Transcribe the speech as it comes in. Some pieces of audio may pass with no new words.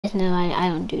guys know I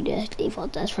don't do the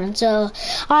default death run, so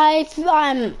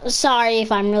I'm sorry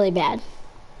if I'm really bad.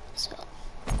 So.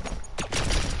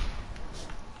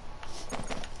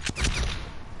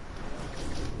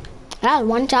 That was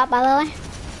one shot, by the way.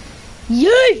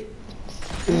 Yay!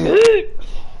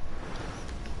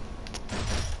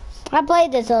 I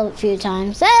played this a few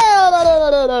times.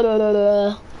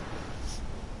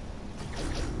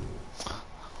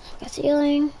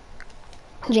 Ceiling.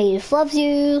 Jesus loves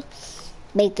you.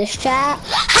 Make this chat.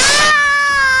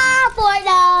 Ah!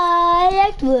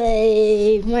 Fortnite!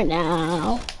 Wave right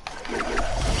now.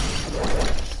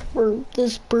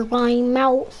 This burp my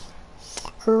mouth.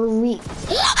 Hurry.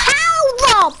 How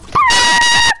the fuck?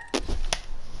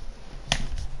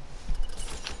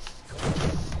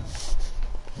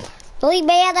 Really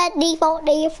bad at default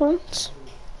difference.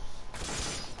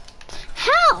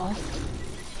 How?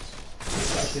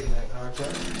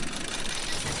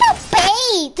 No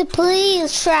bait,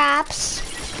 please, traps.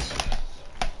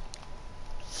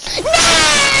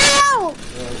 No!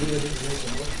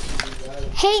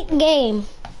 Hate game.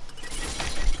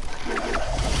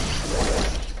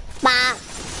 Bah.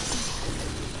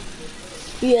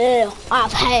 Yeah,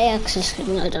 I've had access to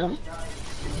them.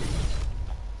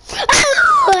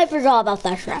 I forgot about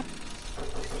that trap.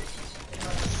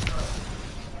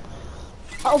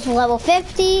 Oh, for level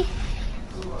 50.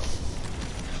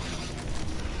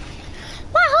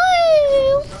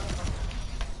 Wahoo!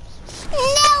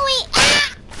 No,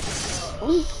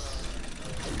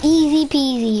 easy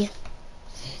peasy.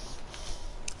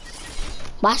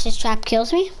 Watch, this trap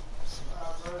kills me.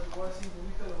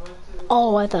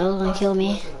 Oh, I thought it was gonna kill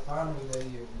me.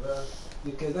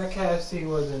 Because that KFC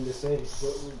wasn't the same.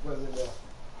 Wasn't the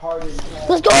hardest.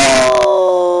 Let's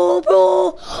go,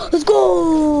 bro. Let's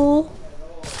go.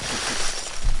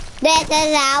 This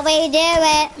is how we do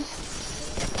it.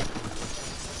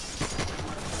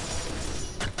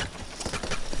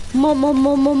 Mama,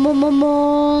 mama, mama,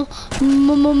 mama,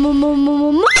 mama, mama,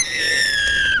 mama.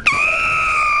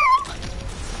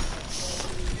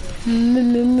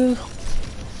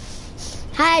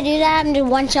 How do I do that? I'm doing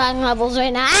one-shot levels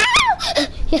right now. Ow!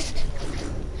 Yes.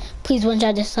 Please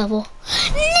one-shot this level.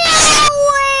 No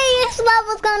way! This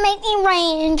level's gonna make me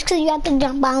range because you have to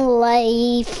jump on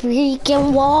light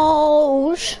freaking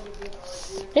walls.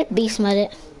 Just beast mode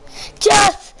it.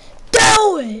 Just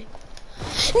do it!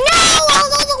 No! I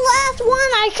was the last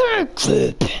one! I can't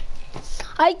clip.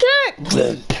 I can't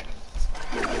clip.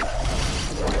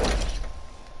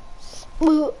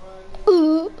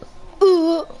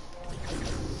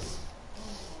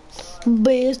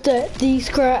 Best at these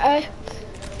cry.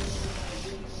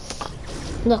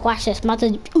 Look, watch this. I'm about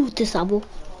to oot this level.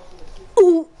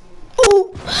 Ooh,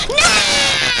 ooh, no!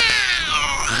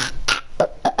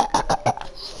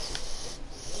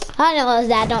 I don't know what was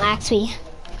that. Don't ask me.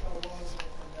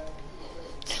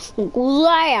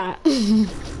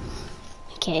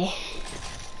 Okay.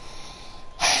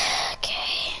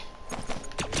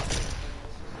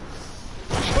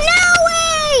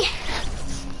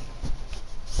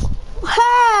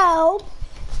 How?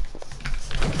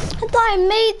 I thought I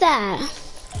made that.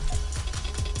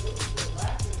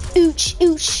 Ooch,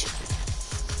 ooch.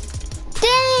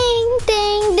 Ding,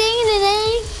 ding, ding, ding,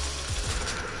 ding.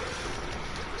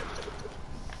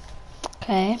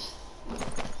 Okay.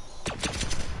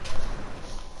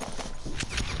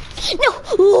 No!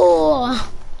 Ooh.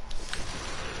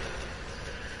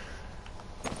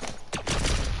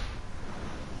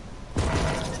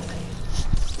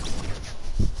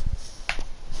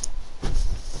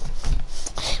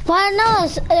 Well, I know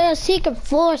there's a secret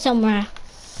floor somewhere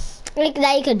like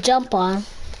that you could jump on.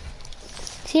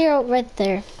 See it right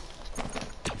there.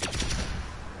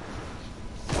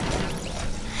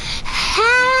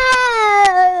 Help!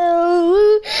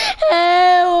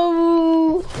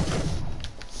 Help!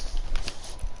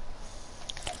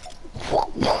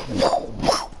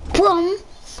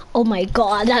 Oh my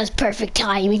god, that was perfect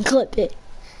timing. Clip it.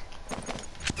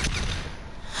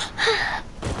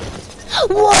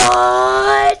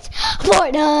 What?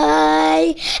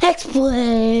 Fortnite!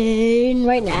 Explain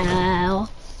right now.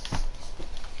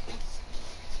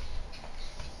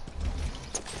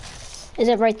 Is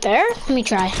it right there? Let me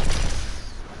try.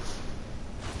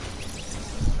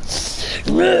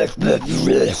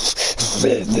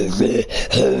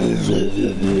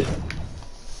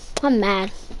 I'm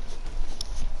mad.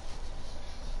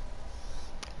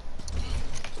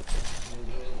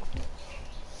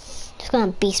 Just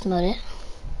gonna beast mode it.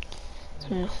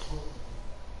 So.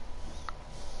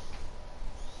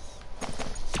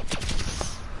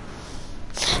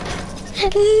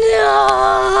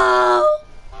 No!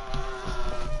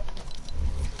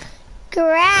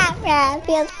 Crap, that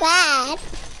feels bad.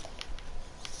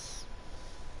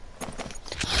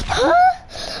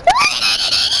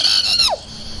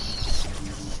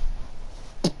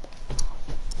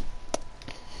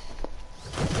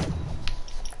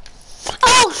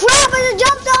 Oh crap, I just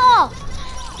jumped off!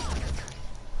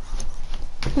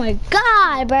 Oh my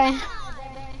god, bro.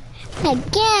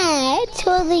 Again,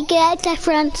 totally get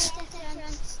difference.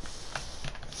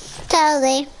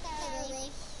 Totally.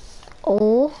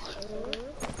 Oh.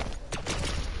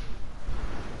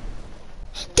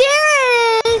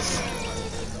 There it is!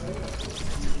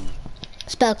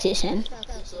 Spell station. I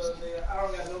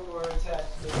don't got no more attached.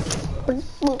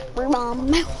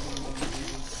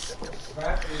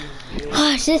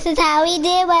 Gosh, this is how we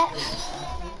do it.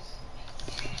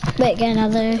 Wait, get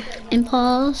another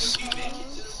impulse.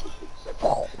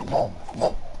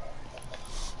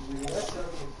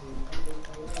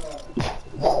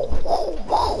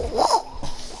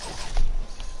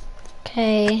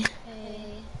 Okay.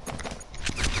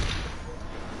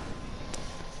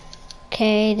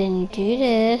 Okay, then you do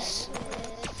this.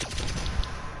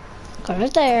 Go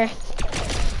right there.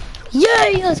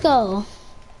 Yay, let's go.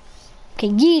 Okay,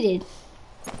 yeeted.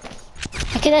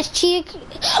 Okay, that's cheek.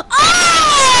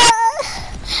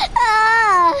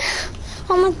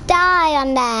 Almost die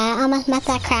on that. Almost messed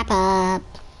that crap up.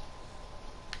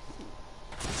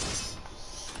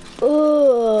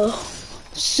 Ugh,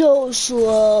 so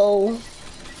slow.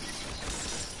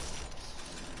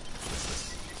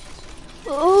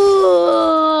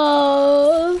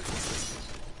 Ugh.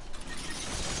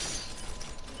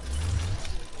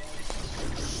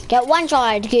 Get one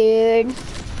charge, dude.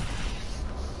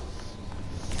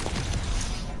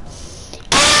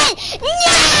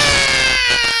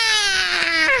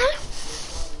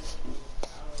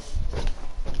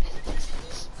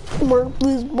 We're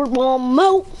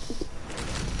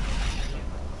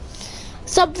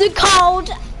something called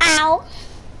out.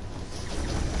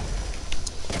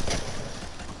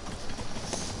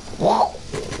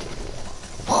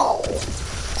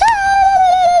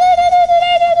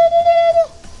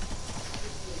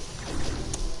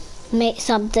 Make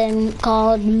something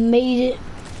called made it.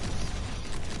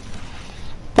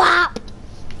 Bop.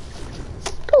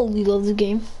 Oh, we love the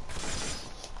game.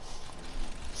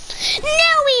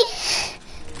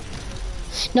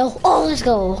 No, oh, let's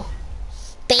go.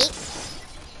 Bait.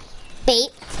 Bait.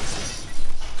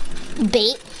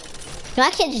 Bait. No, I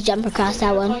can't just jump across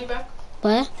that one.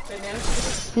 What?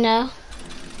 No.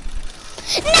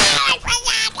 No!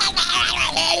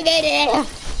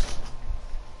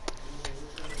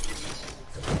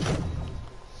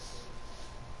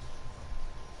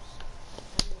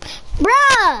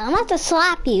 Bruh, I'm about to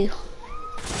slap you.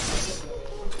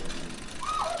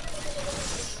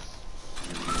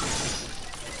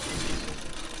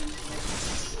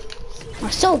 We're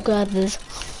so good at this.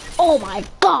 Oh my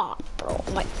god, bro.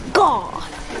 Oh my god.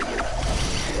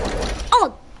 Oh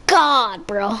my god,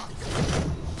 bro.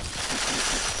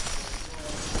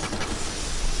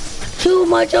 Too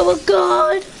much of a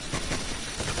god.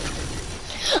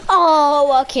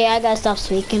 Oh, okay. I gotta stop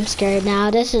speaking. I'm scared now.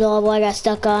 This is all I got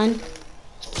stuck on.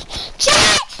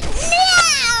 Chat!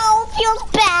 No! Feels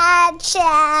bad,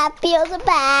 chat. Feels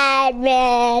bad,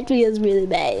 man. Feels really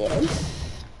bad.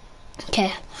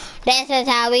 Okay. This is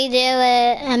how we do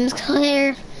it. I'm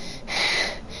clear.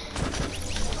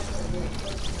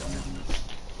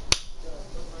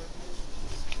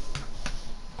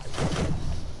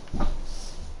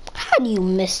 How do you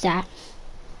miss that?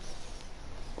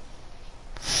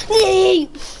 Yay!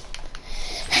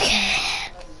 Okay.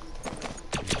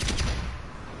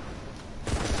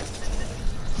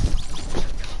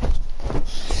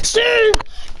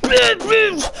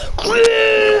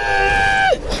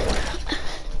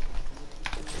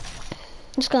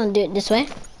 I'm just gonna do it this way.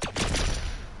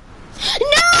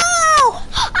 No!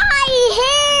 I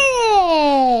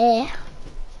hit it!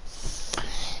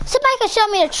 Somebody can show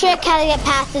me a trick how to get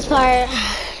past this part.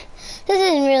 This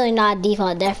is really not a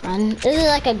default death run. This is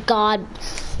like a god.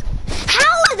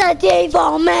 How is a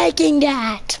default making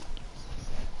that?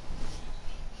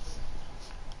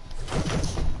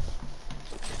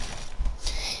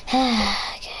 Okay.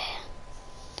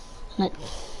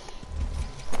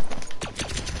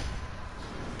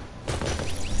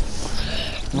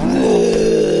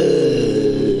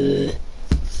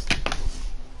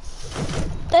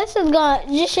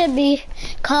 This should be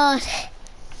called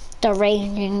the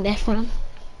ranging different.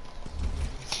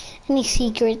 Any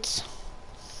secrets?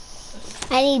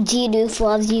 I need Judo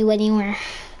loves you anywhere.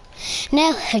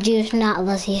 No, Judo not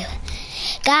loves you.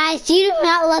 Guys, Judo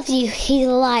not loves you. He's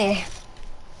a liar.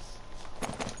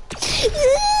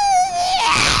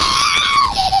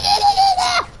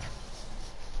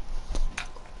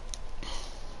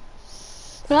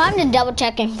 No, I'm just double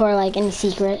checking for like any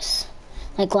secrets,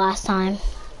 like last time.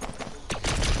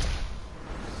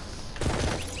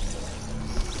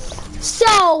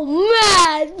 So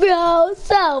mad, bro.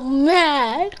 So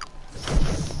mad.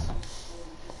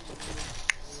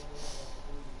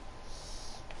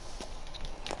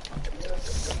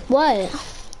 What?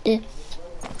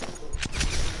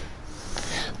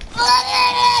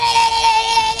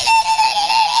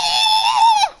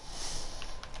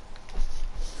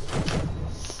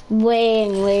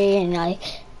 Waiting,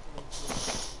 like.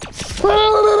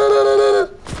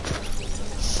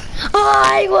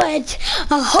 I went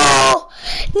a whole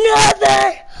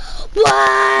nother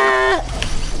one.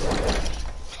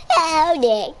 Oh,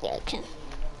 Dick.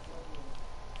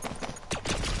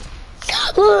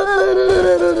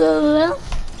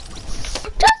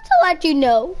 Just to let you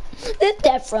know, this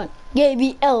death front gave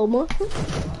me Elma.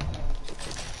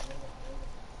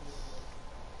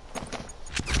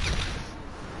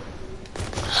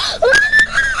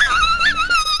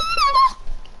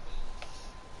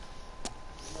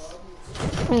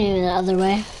 Maybe the other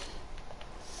way.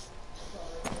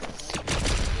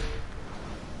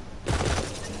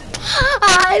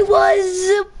 I was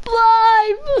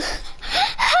survived.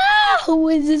 How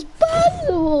is this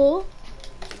possible?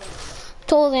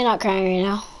 Totally not crying right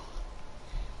now.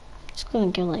 Just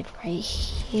gonna go like right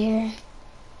here.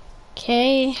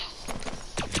 Okay.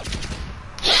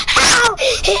 How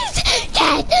is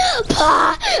that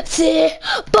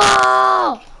possible?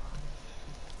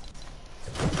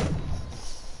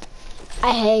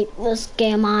 I hate this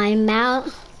game I'm out.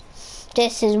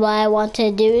 This is what I want to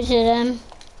do to them.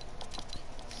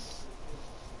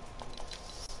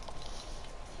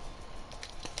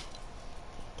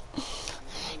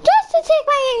 Just to take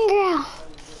my anger out.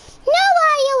 No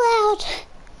lie allowed.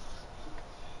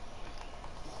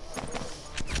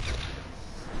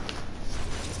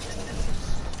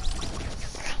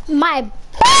 My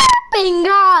burping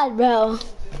God, bro.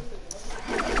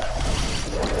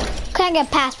 Can't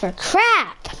get past for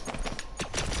crap.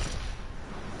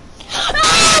 I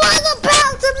was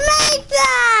about to make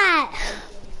that!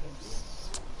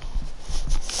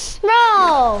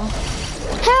 Bro,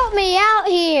 help me out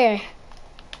here.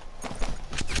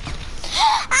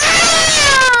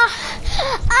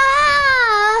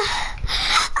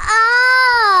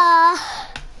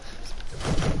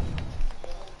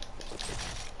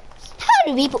 How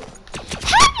do people,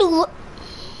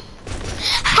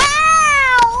 how?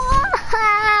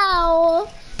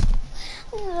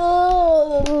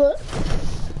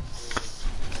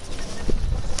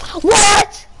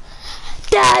 What?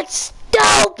 That's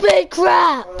stupid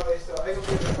crap.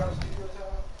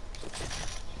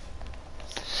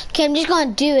 Okay, I'm just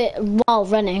gonna do it while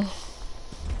running.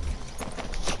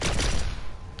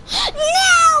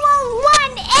 Now I'm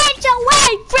 1 inch away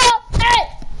from it.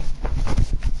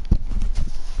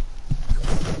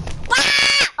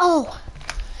 Ah! Oh.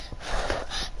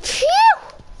 Phew.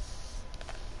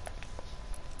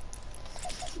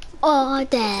 Oh,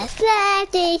 that's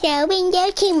like the show in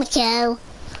your camera show.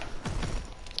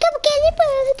 Come get it,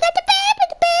 boo. Got the baby,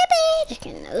 the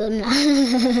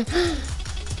baby.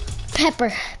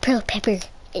 Pepper, Pearl Pepper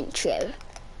intro.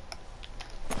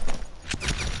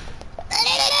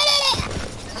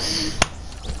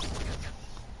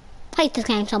 I hate this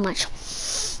game so much.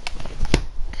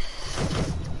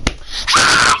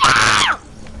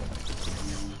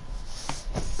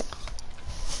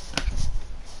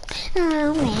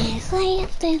 Oh man, slay up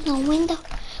through the window.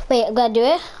 Wait, I gotta do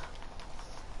it.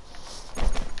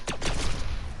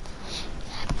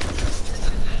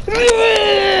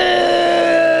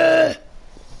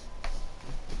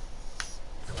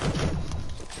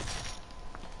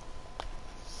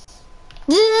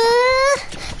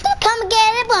 Come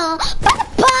get it, ball.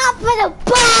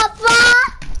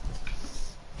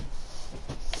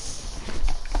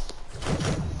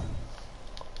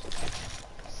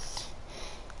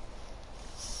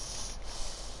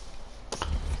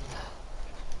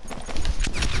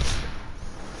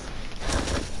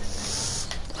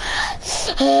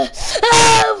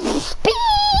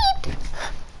 Beep.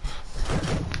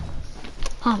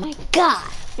 Oh my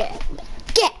God.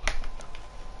 Get.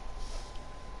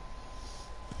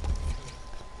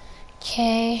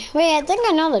 Okay. Wait, I think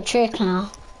I know the trick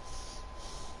now.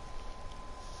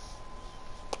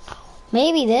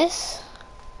 Maybe this.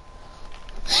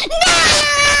 No!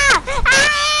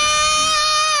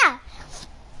 Ah!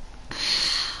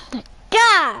 My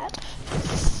God.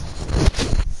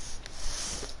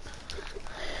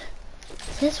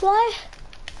 This way?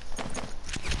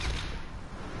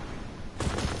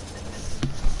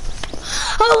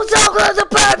 I was so close to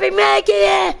perfect making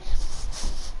it!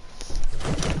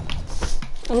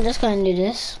 I'm just gonna do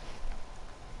this.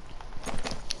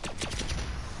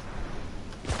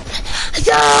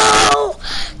 So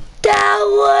that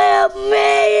would have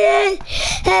made it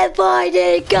if I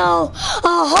didn't go a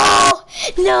whole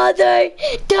nother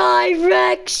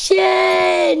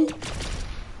direction.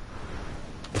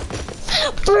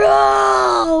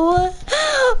 Bro,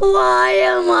 why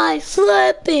am I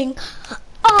slipping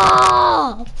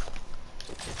off?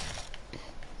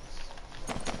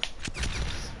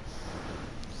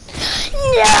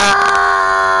 No!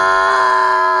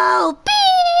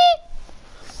 Beep!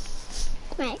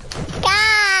 My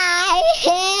God!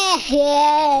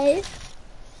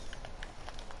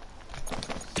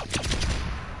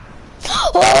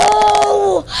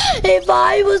 Oh! If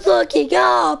I was looking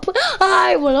up,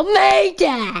 I would have made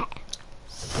that.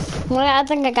 Well, I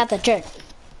think I got the trick.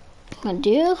 I'm gonna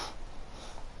do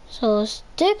so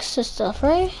sticks and stuff,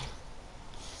 right?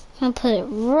 I'm gonna put it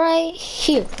right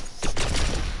here.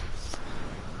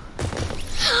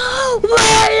 Where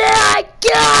did I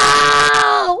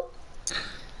go?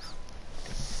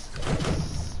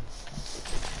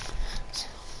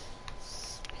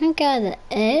 I got the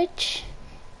edge.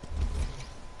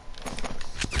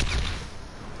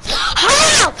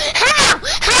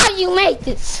 How you make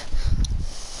this?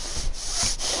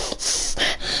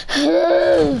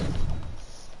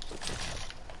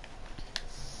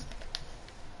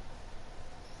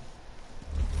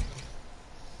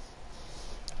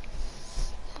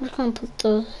 I'm gonna put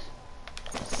those.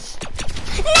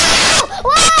 No!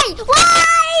 Why?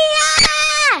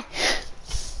 Ah!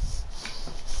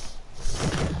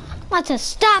 I want to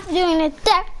stop doing it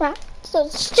that way. So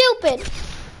stupid.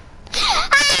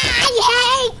 I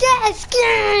hate this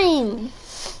game.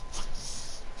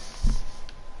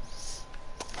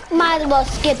 Might as well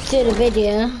skip to the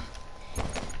video.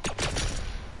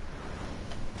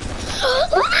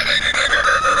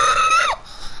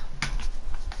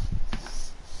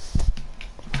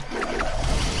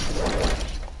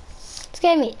 It's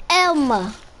gonna be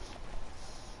Elma.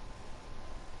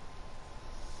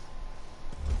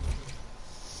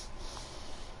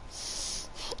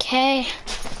 Okay.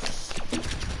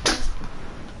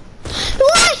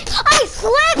 What? I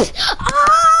slipped!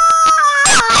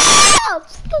 Oh!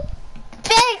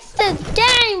 Fix this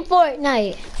game,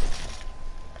 Fortnite.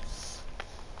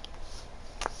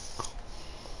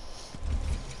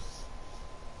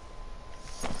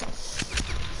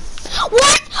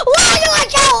 What? Why do I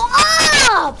go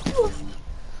up?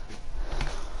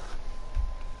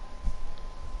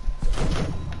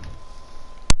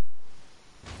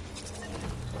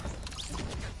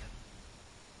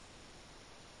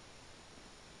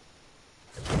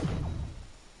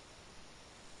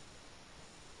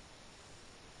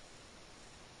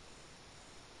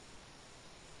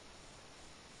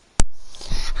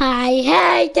 I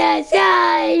hate this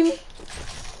game.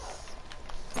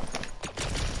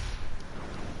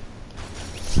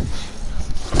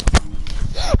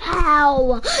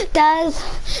 How does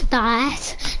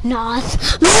that not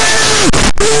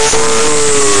work?